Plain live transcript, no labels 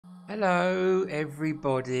Hello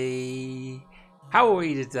everybody, how are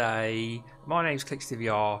you today? My name's Clickster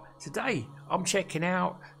VR. Today I'm checking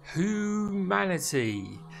out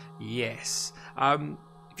humanity. Yes,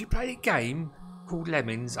 if you played a game called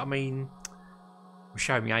Lemmings, I mean, I'm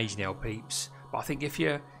showing my age now, peeps, but I think if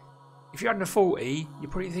you're under 40, you're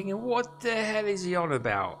probably thinking, what the hell is he on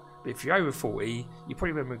about? But if you're over 40, you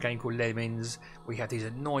probably remember a game called Lemmings where you had these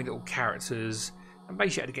annoying little characters and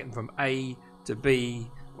basically had to get them from A to B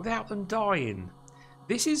without them dying.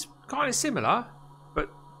 This is kind of similar, but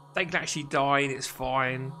they can actually die and it's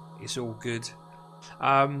fine. It's all good.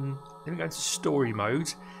 Let me go into story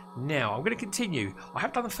mode. Now I'm going to continue. I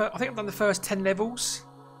think I've done the first 10 levels.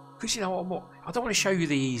 Because you know what, I don't want to show you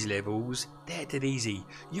the easy levels. They're dead easy.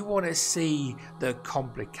 You want to see the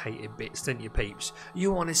complicated bits, don't you, peeps?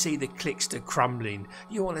 You want to see the Clickster crumbling.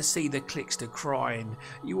 You want to see the Clickster crying.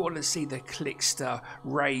 You want to see the Clickster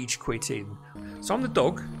rage quitting. So I'm the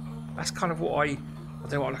dog. That's kind of what I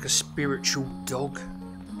don't know, like a spiritual dog.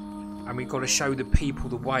 And we've got to show the people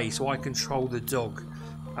the way, so I control the dog.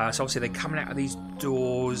 So obviously they're coming out of these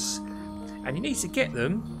doors, and you need to get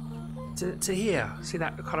them to here. See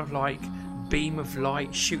that kind of like beam of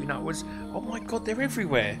light shooting upwards? Oh my god, they're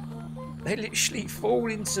everywhere. They literally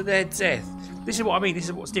fall into their death. This is what I mean. This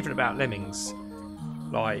is what's different about Lemmings.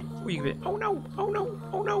 Like, what are you gonna, oh no, oh no,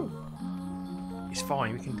 oh no. It's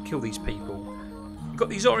fine, we can kill these people. You've got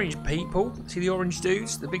these orange people. See the orange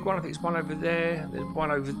dudes? The big one, I think it's one over there. There's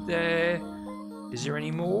one over there. Is there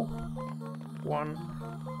any more? 1,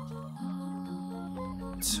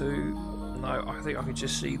 2. No, I think I can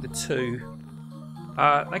just see the 2.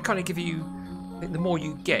 They kind of give you, I think the more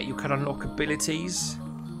you get, you can unlock abilities,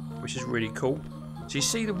 which is really cool. So you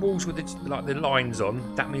see the walls with the lines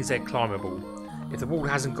on, that means they're climbable. If the wall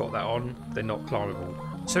hasn't got that on, they're not climbable.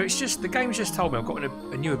 So it's just, the game's just told me I've got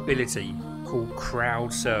a new ability called crowd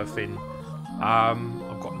surfing.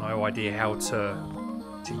 I've got no idea how to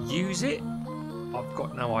use it. I've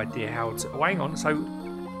got no idea how to, oh hang on, so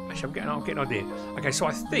actually I'm getting an idea. Okay, so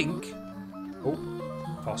I think, oh,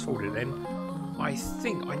 fast forward then. I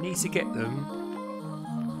think I need to get them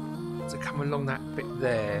to come along that bit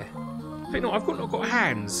there. But no, I've not got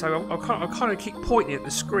hands, so I kind of keep pointing at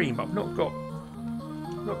the screen, but I've not got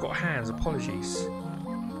hands. Apologies.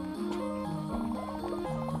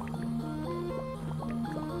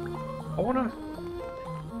 I wanna.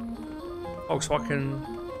 Oh, so I can.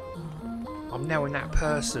 I'm now in that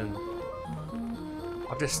person.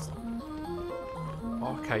 I've just.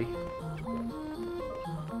 Okay.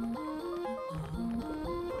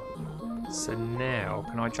 So now,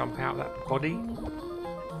 can I jump out that body?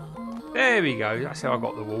 There we go. That's how I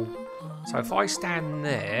got the wall. So if I stand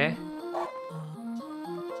there,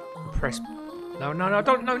 and press. No,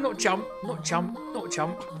 don't. No, not jump. Not jump. Not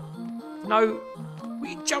jump. No.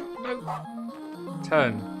 We jump. No.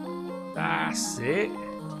 Turn. That's it.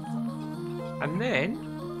 And then.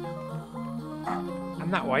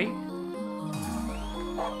 And that way.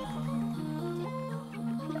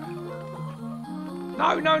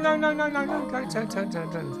 No, turn.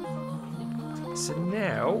 So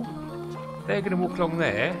now they're going to walk along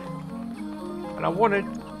there, and I want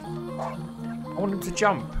them to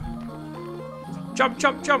jump. Jump.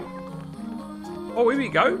 Oh, here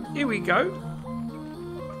we go.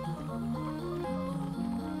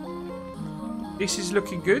 This is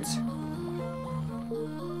looking good.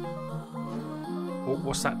 Oh,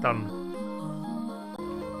 what's that done?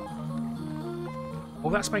 Oh,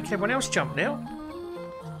 that's making everyone else jump now.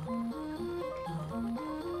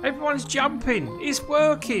 Everyone's jumping. It's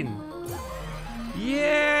working.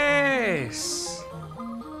 Yes.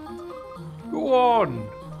 Go on.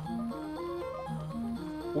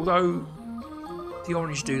 Although the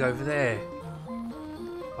orange dude over there,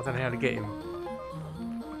 I don't know how to get him.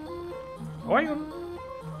 Oh, hang on.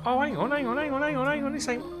 Oh, hang on. This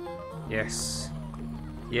ain't. Yes.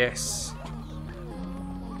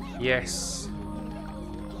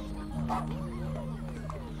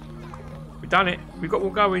 We've done it. We've got all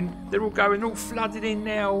going. They're all flooded in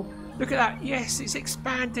now. Look at that. Yes, it's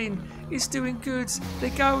expanding. It's doing good. They're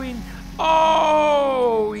going.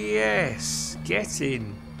 Oh, yes. Get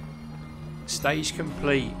in. Stage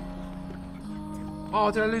complete.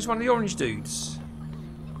 Oh, did I lose one of the orange dudes?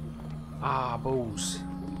 Ah, balls.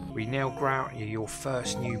 We now grant you your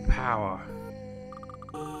first new power.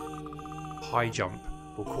 High jump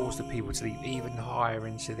will cause the people to leap even higher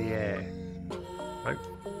into the air. Nope.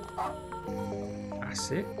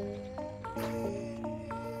 That's it.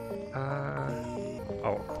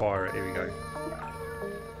 Oh, acquire it. Here we go.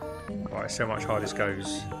 Right, so much higher this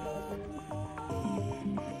goes.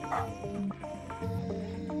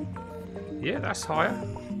 Yeah, that's higher.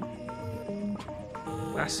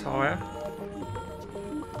 That's higher.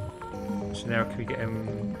 So now can we get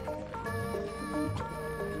him?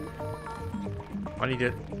 I need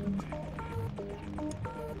a...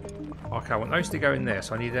 Okay, I want those to go in there,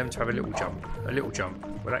 so I need them to have a little jump. A little jump.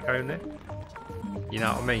 Will that go in there? You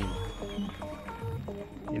know what I mean?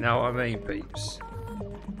 You know what I mean, peeps?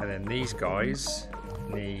 And then these guys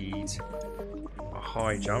need a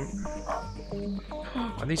high jump.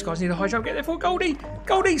 And these guys need a high jump. Get there for Goldie!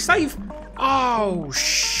 Goldie, save! Oh,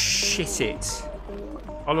 shit it.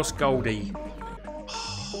 I lost Goldie.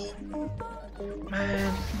 Oh,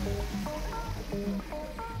 man.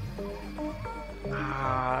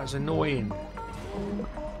 Ah, that was annoying.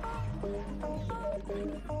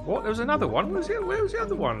 What? There was another one? Where was the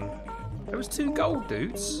other one? There was 2 gold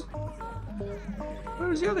dudes. Where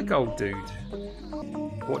was the other gold dude?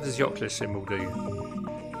 What does the Oculus symbol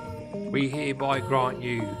do? We hereby grant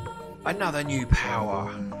you another new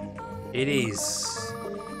power. It is.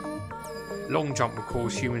 Long jump will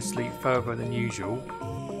cause humans to leap further than usual.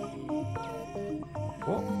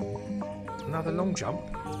 What? Another long jump?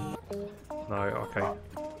 No, okay.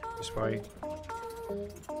 This way.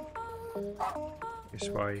 This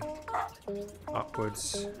way.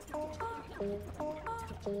 Upwards.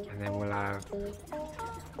 And then we'll have...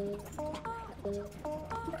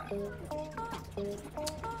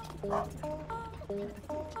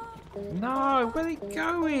 No, where are they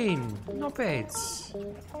going? Knobheads.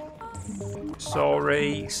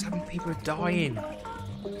 Sorry, so many people are dying.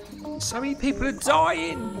 So many people are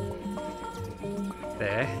dying.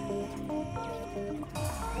 There.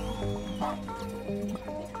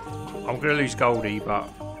 I'm gonna lose Goldie, but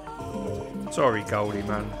sorry, Goldie,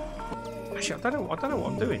 man. Actually, I don't know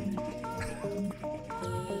what I'm doing.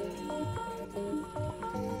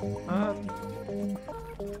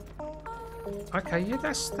 Okay, yeah,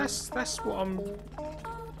 that's what I'm.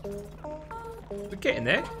 We're getting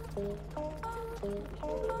there.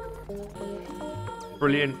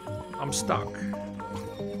 Brilliant. I'm stuck.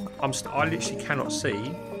 I literally cannot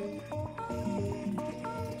see.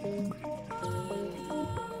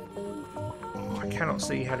 I cannot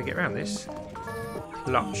see how to get around this.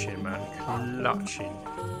 Clutching, man. Clutching.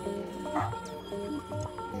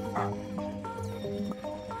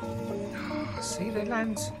 See, they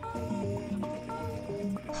land.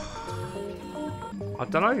 I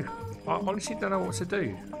don't know. I honestly don't know what to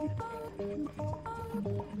do.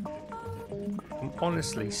 I'm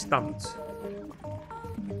honestly stumped.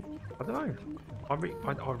 I don't know. I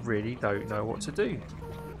really don't know what to do.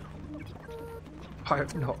 I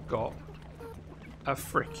have not got a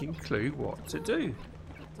freaking clue what to do.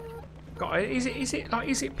 God, is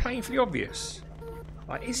it plainly obvious?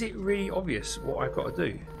 Like, is it really obvious what I've got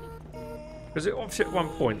to do? Because obviously at one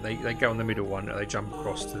point they go on the middle one and they jump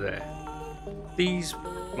across to there. These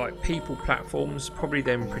like people platforms probably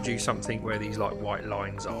then produce something where these like white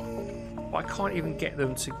lines are. But I can't even get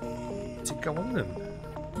them to go on them.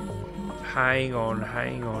 Hang on.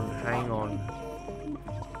 Hang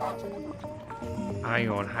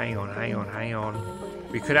on.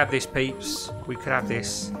 We could have this, peeps. We could have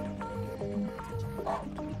this.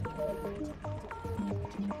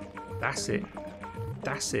 That's it.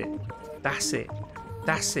 That's it. That's it.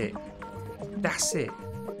 That's it. That's it.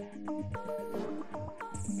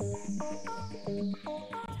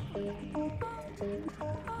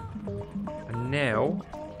 And now...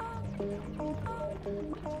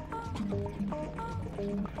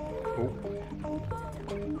 Oh.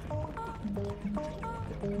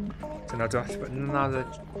 So now do I have to put another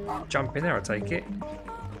jump in there, I take it.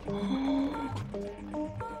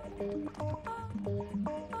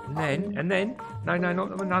 And then, no, not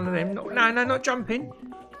none of them. No, not jumping.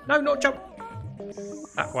 No, not jump.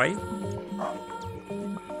 That way.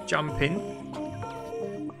 Jumping.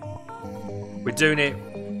 We're doing it.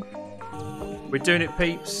 We're doing it,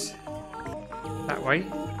 peeps. That way.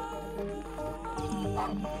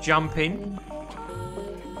 Jumping.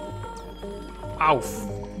 Ow.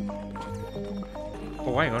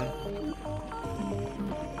 Oh, hang on.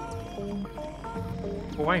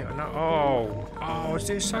 Oh, hang on. No. Oh, I was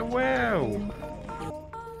doing so well.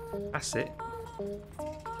 That's it.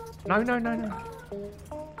 No.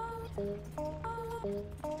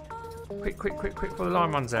 Quick, before the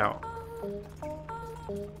line runs out.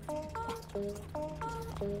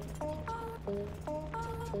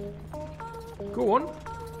 Go on.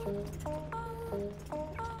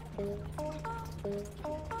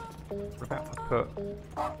 What about if I put...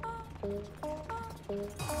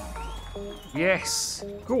 Yes.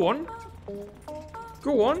 Go on.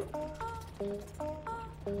 Go on.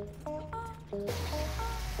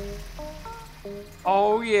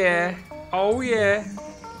 Oh yeah. Oh yeah.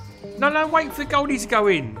 No, wait for Goldie to go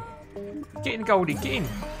in. Get in, Goldie, get in.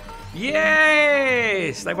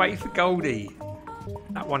 Yes! They waited for Goldie.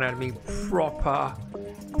 That one had me proper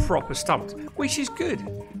stumped, which is good.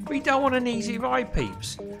 We don't want an easy ride,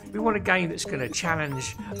 peeps. We want a game that's going to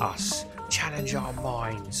challenge us, challenge our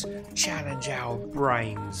minds, challenge our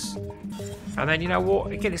brains. And then, you know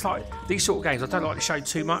what? Again, it's like these sort of games, I don't like to show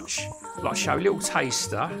too much. I like to show a little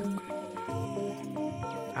taster.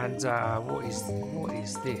 And what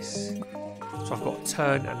is this? So I've got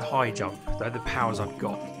turn and high jump. They're the powers I've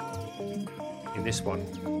got in this one.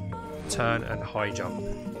 Turn and high jump.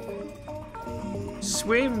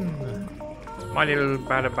 Swim! My little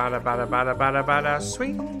bada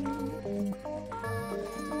swing.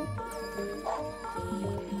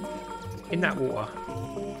 In that water.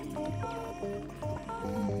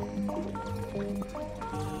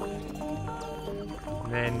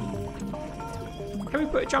 And then can we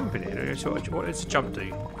put a jump in it? What does a jump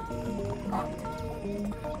do?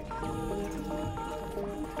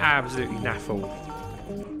 Absolutely naffle.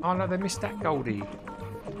 Oh no, they missed that Goldie.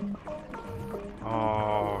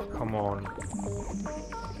 Oh, come on.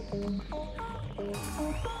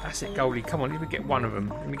 That's it, Goldie. Come on, let me get one of them.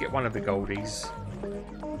 Let me get one of the Goldies.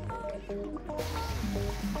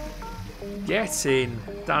 Get in.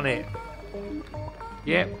 Done it.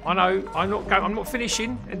 Yeah, I know. I'm not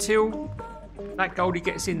finishing until that Goldie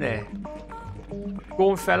gets in there.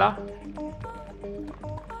 Go on, fella.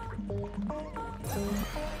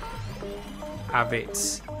 Have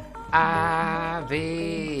it. Have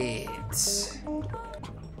it.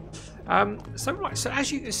 So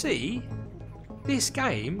as you can see, this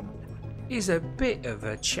game is a bit of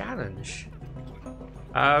a challenge.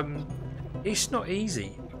 It's not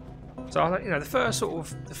easy. So you know, the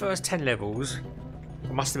first 10 levels,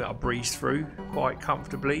 I must admit I breezed through quite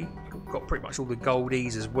comfortably. Got pretty much all the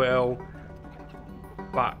Goldies as well.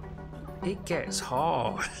 But it gets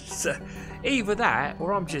hard. So either that,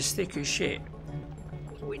 or I'm just thick as shit.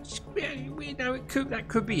 Which, you know, that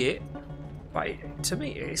could be it. But to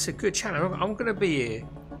me, it's a good challenge. I'm going to be here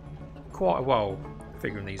quite a while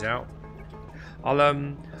figuring these out.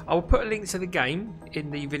 I'll put a link to the game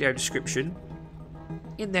in the video description.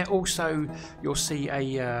 In there also, you'll see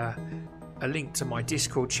a link to my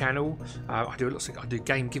Discord channel. I do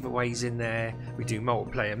game giveaways in there. We do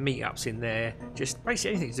multiplayer meetups in there. Just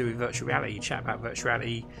basically anything to do with virtual reality. Chat about virtual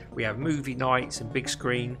reality. We have movie nights and big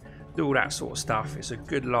screen. Do all that sort of stuff. It's a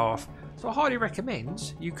good laugh. So I highly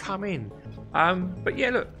recommend you come in. But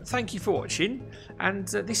yeah, look, thank you for watching. And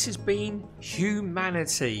this has been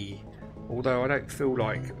Humanity. Although I don't feel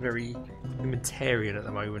like very humanitarian at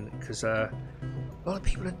the moment because a lot of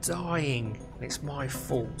people are dying and it's my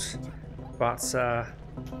fault. But I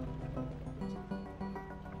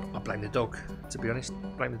blame the dog, to be honest.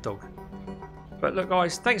 Blame the dog. But look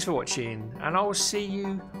guys, thanks for watching and I'll see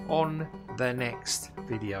you on the next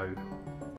video.